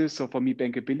looking into this. So for me,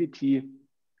 bankability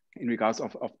in regards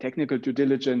of technical due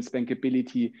diligence,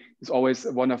 bankability is always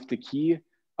one of the key.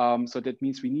 So that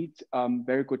means we need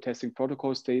very good testing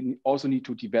protocols. They also need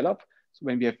to develop. So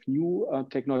when we have new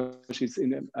technologies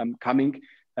coming,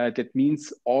 that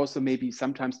means also maybe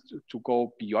sometimes to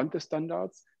go beyond the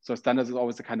standards. So standards is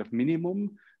always a kind of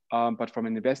minimum. But from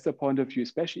an investor point of view,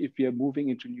 especially if we are moving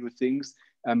into new things,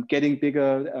 getting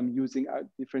bigger, using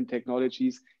different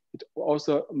technologies, it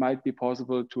also might be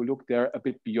possible to look there a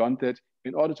bit beyond that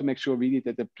in order to make sure really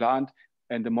that the plant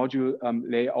and the module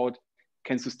layout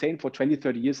can sustain for 20,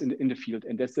 30 years in the field.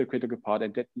 And that's the critical part,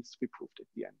 and that needs to be proved at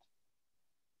the end.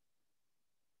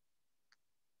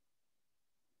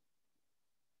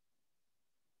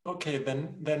 Okay,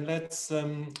 then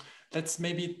let's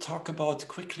maybe talk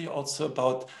quickly also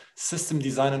about system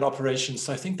design and operations.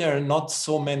 So I think there are not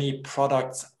so many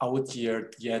products out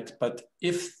here yet, but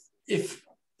if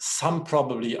some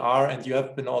probably are, and you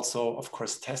have been also, of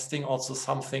course, testing also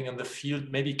something in the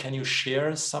field, maybe can you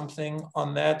share something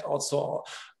on that also,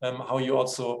 how you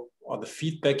also or the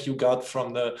feedback you got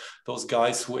from those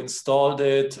guys who installed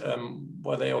it.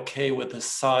 Were they okay with the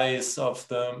size of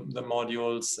the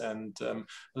modules, and a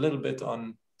little bit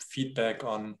on feedback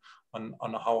on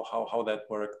how that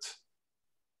worked?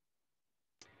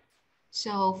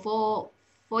 So for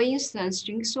instance,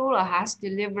 JINKOSOLAR has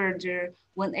delivered the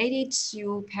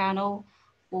 182 panel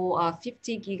for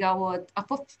 50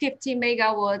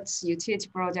 megawatts utility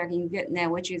project in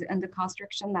Vietnam, which is under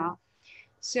construction now.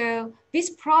 So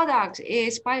this product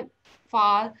is by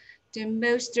far the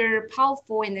most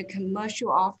powerful in the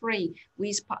commercial offering,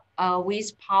 with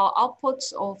power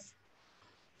outputs of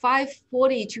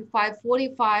 540 to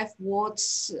 545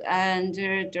 watts and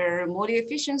the module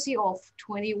efficiency of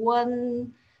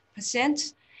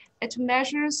 21%. It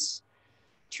measures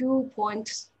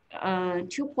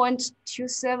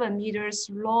 2.27 meters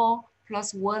long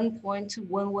plus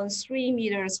 1.113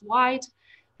 meters wide,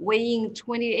 weighing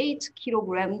 28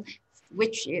 kilograms,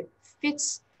 which it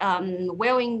fits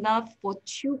well enough for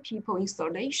 2 people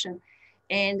installation.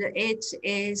 And it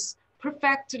is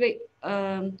perfectly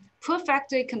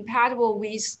compatible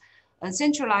with a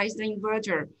centralized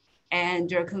inverter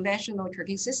and a conventional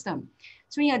tracking system.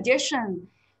 So in addition,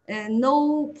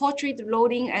 no portrait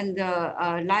loading and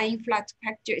lying flat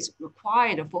package is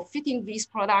required for fitting this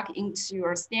product into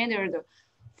your standard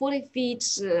 40 feet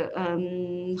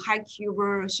high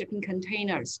cube shipping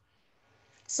containers.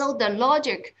 So the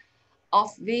logic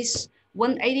of this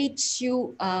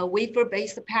 182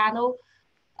 wafer-based panel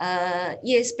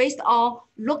is based on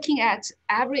looking at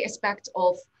every aspect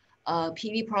of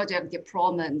PV project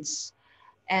deployments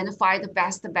and find the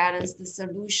best balanced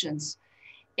solutions.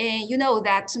 And you know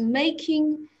that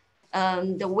making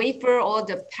the wafer or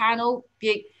the panel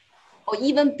big or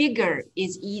even bigger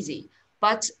is easy.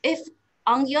 But if,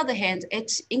 on the other hand,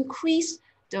 it increases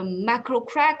the macro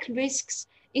crack risks,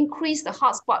 increase the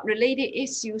hotspot related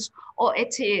issues, or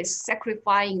it is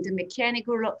sacrificing the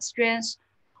mechanical strength,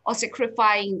 or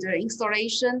sacrificing the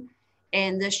installation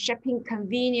and the shipping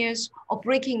convenience, or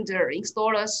breaking the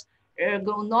installer's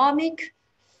ergonomic,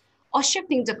 or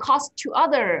shifting the cost to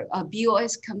other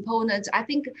BOS components, I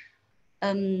think,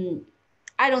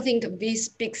 I don't think this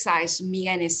big size mean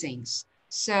anything.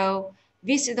 So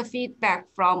this is the feedback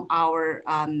from our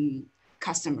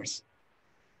customers.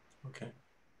 Okay.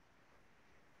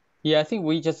 Yeah, I think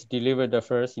we just delivered the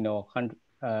first,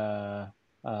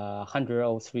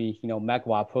 103,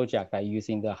 megawatt project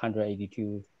using the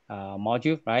 182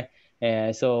 module, right?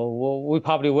 And so we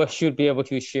probably should be able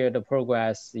to share the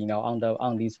progress,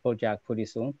 on this project pretty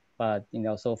soon. But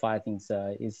so far I think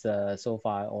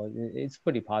it's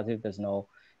pretty positive. There's no,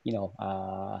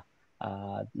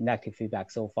 negative feedback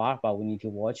so far, but we need to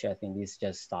watch. I think this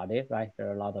just started, right? There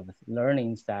are a lot of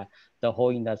learnings that the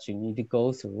whole industry need to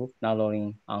go through, not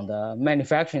only on the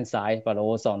manufacturing side, but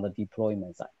also on the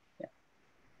deployment side.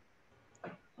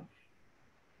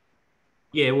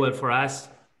 Yeah, well, for us,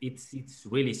 it's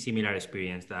really similar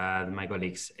experience that my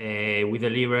colleagues. We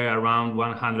deliver around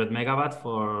 100 megawatt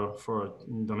for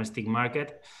domestic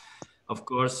market. Of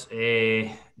course,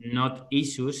 not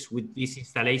issues with this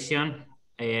installation.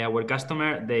 Our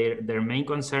customer, their main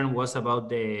concern was about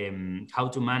the how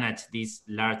to manage these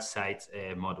large size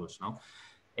modules. No,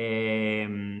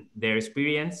 their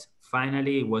experience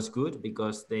finally was good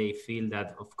because they feel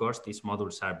that, of course, these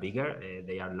modules are bigger,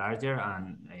 they are larger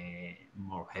and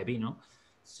more heavy. No,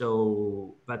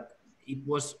 so but it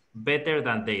was better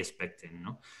than they expected.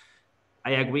 No.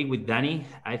 I agree with Dany.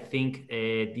 I think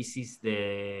this is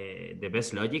the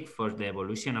best logic for the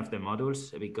evolution of the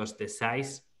modules, because the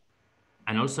size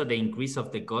and also the increase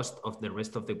of the cost of the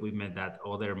rest of the equipment that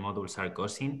other modules are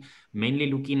causing,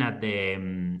 mainly looking at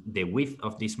the width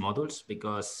of these modules,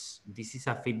 because this is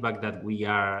a feedback that we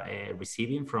are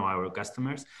receiving from our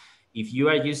customers. If you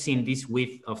are using this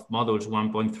width of modules,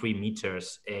 1.3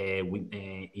 meters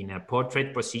in a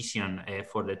portrait position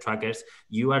for the trackers,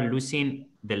 you are losing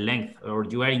the length, or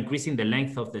you are increasing the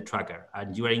length of the tracker,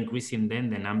 and you are increasing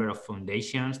then the number of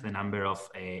foundations, the number of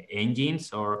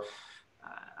engines, or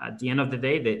at the end of the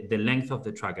day, the length of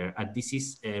the tracker. And this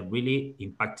is really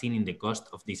impacting in the cost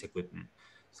of this equipment.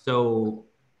 So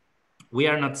we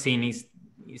are not seeing is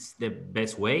the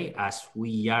best way, as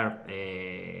we are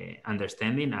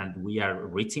understanding and we are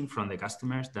reaching from the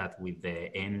customers that with the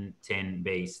N10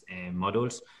 based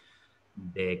modules,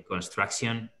 the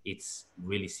construction, it's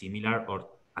really similar, or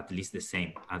at least the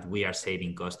same, and we are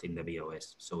saving cost in the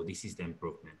BOS. So this is the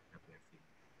improvement.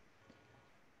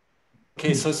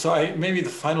 Okay, so maybe the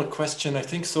final question, I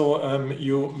think so.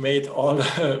 You made all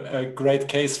a great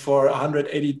case for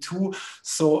 182.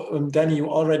 So Dany, you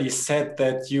already said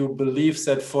that you believe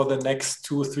that for the next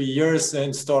 2-3 years,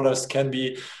 installers can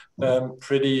be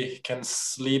can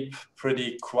sleep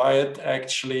pretty quiet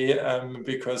actually,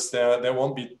 because there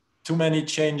won't be too many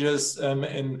changes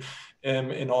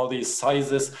in all these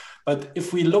sizes. But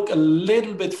if we look a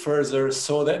little bit further,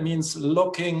 so that means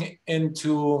looking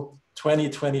into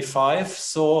 2025.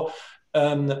 So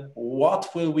what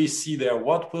will we see there?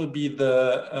 What will be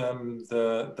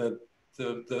the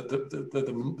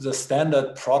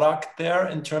standard product there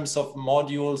in terms of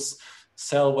modules,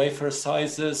 cell wafer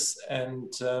sizes,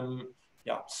 and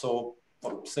yeah, so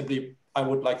simply I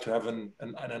would like to have an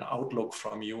outlook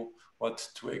from you, what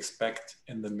to expect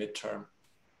in the midterm,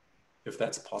 if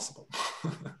that's possible.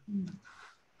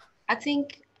 I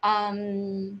think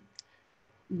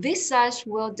this size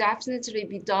will definitely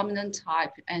be dominant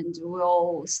type and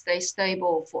will stay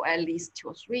stable for at least 2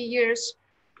 or 3 years.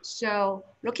 So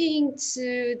looking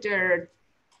into the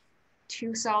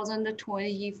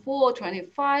 2024-25,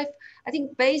 I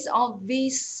think based on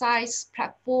these size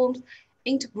platforms,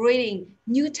 integrating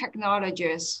new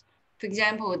technologies, for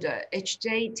example, the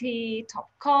HJT,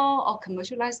 TOPCon, or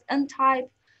commercialized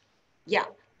N-type, yeah,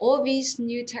 all these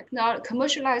new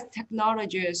commercialized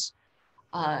technologies,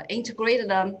 integrated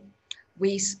them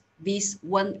with this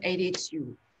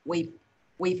 182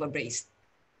 wafer base.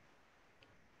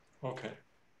 Okay.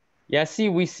 Yeah,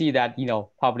 we see that,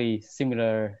 probably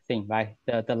similar thing, right?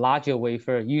 The larger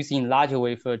wafer, using larger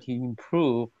wafer to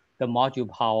improve the module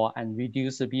power and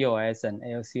reduce the BOS and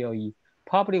LCOE,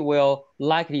 probably will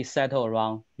likely settle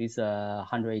around this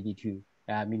 182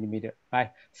 millimeter,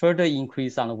 right? Further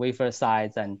increase on the wafer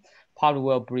size and probably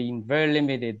will bring very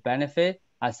limited benefit,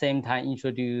 at the same time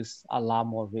introduce a lot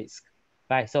more risk,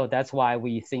 right? So that's why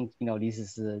we think, this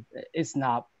is, it's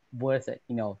not worth it,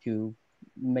 to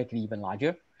make it even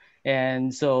larger.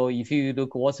 And so if you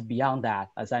look what's beyond that,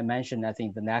 as I mentioned, I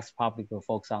think the next probably will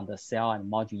focus on the cell and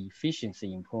module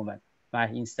efficiency improvement,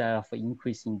 right? Instead of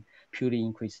purely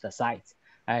increase the size,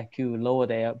 to lower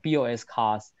their BOS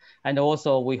costs. And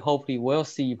also we hopefully will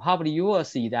see, probably you will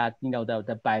see that,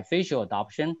 the bifacial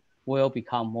adoption will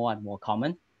become more and more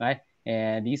common, right?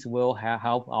 And this will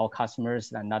help our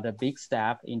customers, another big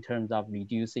step in terms of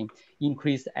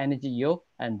increase energy yield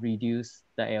and reduce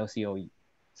the LCOE.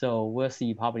 So we'll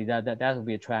see probably that will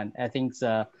be a trend. I think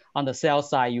on the sales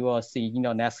side, you will see,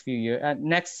 next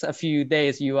few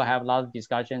days, you will have a lot of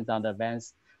discussions on the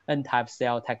advanced N-type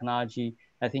cell technology.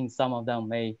 I think some of them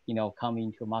may, come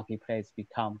into marketplace,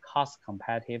 become cost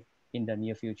competitive in the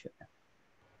near future.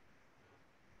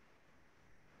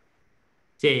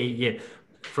 Yeah.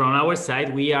 From our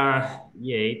side, we are,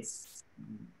 it's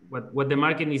what the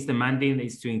market is demanding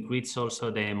is to increase also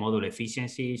the module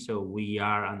efficiency. So we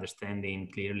are understanding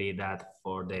clearly that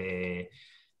for the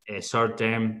short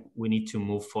term, we need to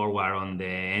move forward on the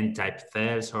N-type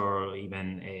cells or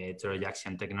even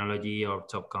heterojaction technology or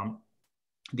TOPCon.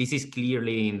 This is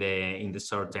clearly in the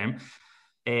short term.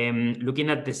 Looking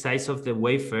at the size of the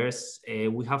wafers,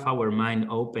 we have our mind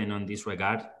open on this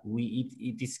regard.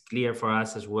 It is clear for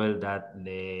us as well that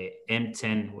the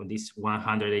M10, this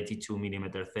 182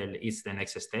 millimeter cell, is the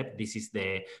next step. This is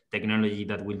the technology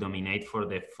that will dominate for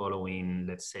the following,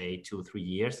 let's say, 2-3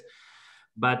 years.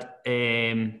 But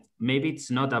maybe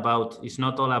it's not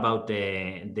all about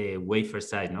the wafer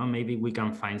size. No, maybe we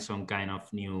can find some kind of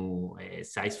new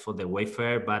size for the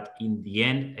wafer, but in the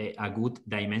end, a good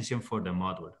dimension for the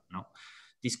module. No,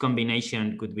 this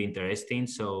combination could be interesting.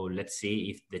 So let's see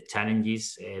if the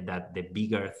challenges that the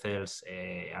bigger cells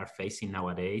are facing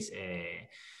nowadays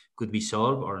could be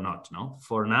solved or not. No,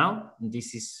 for now,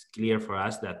 this is clear for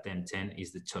us that M10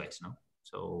 is the choice. No,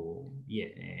 so yeah.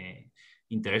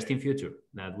 Interesting future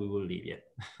that we will live. Yeah.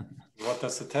 What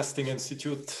does the testing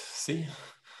institute see?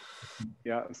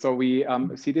 Yeah, so we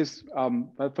see this,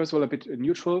 well, first of all, a bit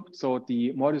neutral. So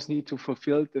the modules need to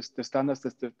fulfill the standards.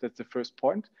 That's the first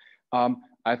point.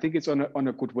 I think it's on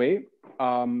a good way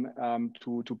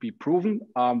to be proven.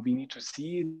 We need to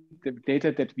see the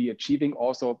data that we're achieving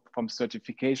also from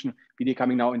certification really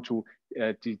coming now into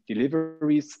the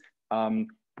deliveries.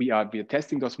 We are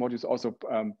testing those modules also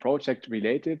project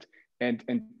related. And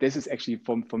this is actually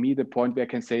for me the point where I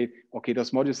can say, okay, those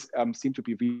modules seem to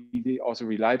be really also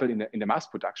reliable in the mass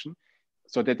production,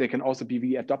 so that they can also be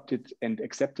re-adopted and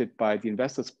accepted by the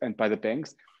investors and by the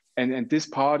banks. And this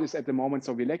part is at the moment,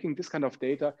 so we're lacking this kind of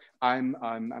data. I'm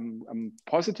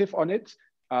positive on it,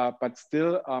 but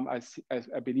still I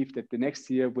believe that the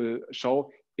next year will show.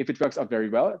 If it works out very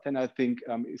well, then I think,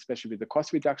 especially with the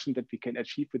cost reduction that we can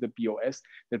achieve with the BOS,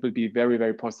 that will be very,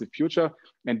 very positive future.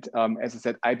 And as I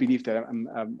said, I believe that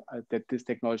that this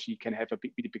technology can have a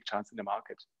really big chance in the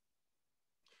market.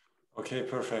 Okay,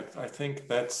 perfect. I think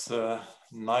that's a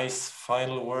nice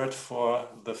final word for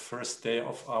the first day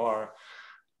of our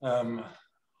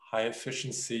high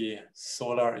efficiency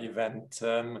solar event.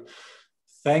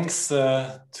 Thanks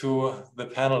to the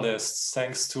panelists,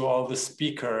 thanks to all the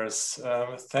speakers,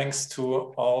 thanks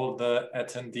to all the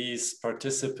attendees,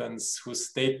 participants who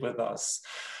stayed with us.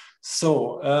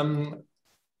 So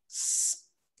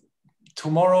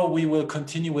tomorrow we will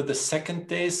continue with the second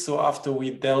day. So after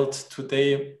we dealt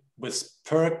today with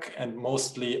PERC and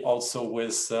mostly also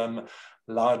with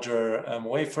larger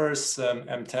wafers,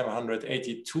 M10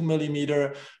 182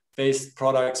 millimeter based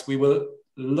products, we will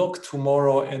look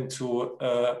tomorrow into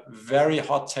a very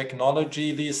hot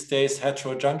technology these days,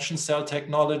 heterojunction cell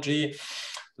technology,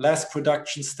 less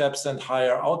production steps and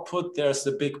higher output. There's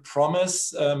a big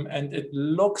promise, and it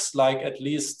looks like at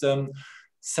least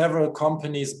several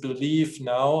companies believe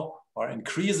now, or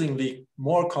increasingly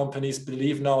more companies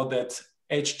believe now, that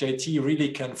HJT really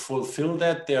can fulfill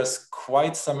that. There's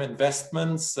quite some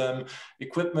investments,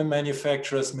 equipment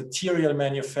manufacturers, material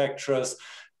manufacturers.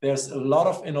 There's a lot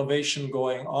of innovation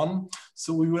going on.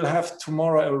 So we will have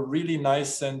tomorrow a really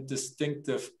nice and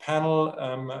distinctive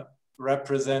panel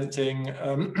representing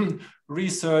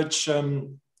research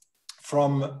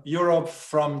from Europe,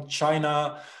 from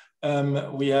China.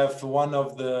 We have one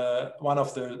of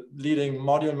the leading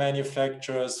module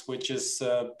manufacturers, which is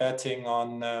betting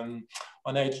on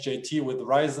HJT with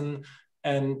Ryzen,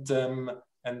 and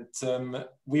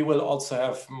we will also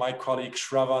have my colleague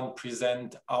Shravan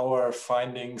present our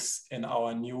findings in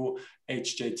our new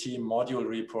HJT module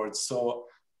report. So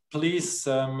please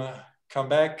come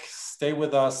back, stay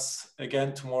with us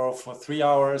again tomorrow for 3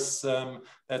 hours.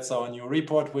 That's our new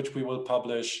report, which we will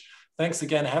publish. Thanks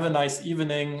again. Have a nice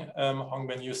evening.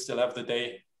 Hongbin, you still have the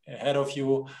day ahead of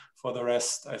you. For the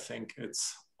rest, I think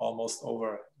it's almost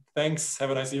over. Thanks.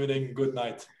 Have a nice evening. Good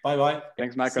night. Bye-bye.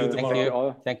 Thanks, Michael. Thank you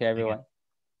all. Thank you, everyone.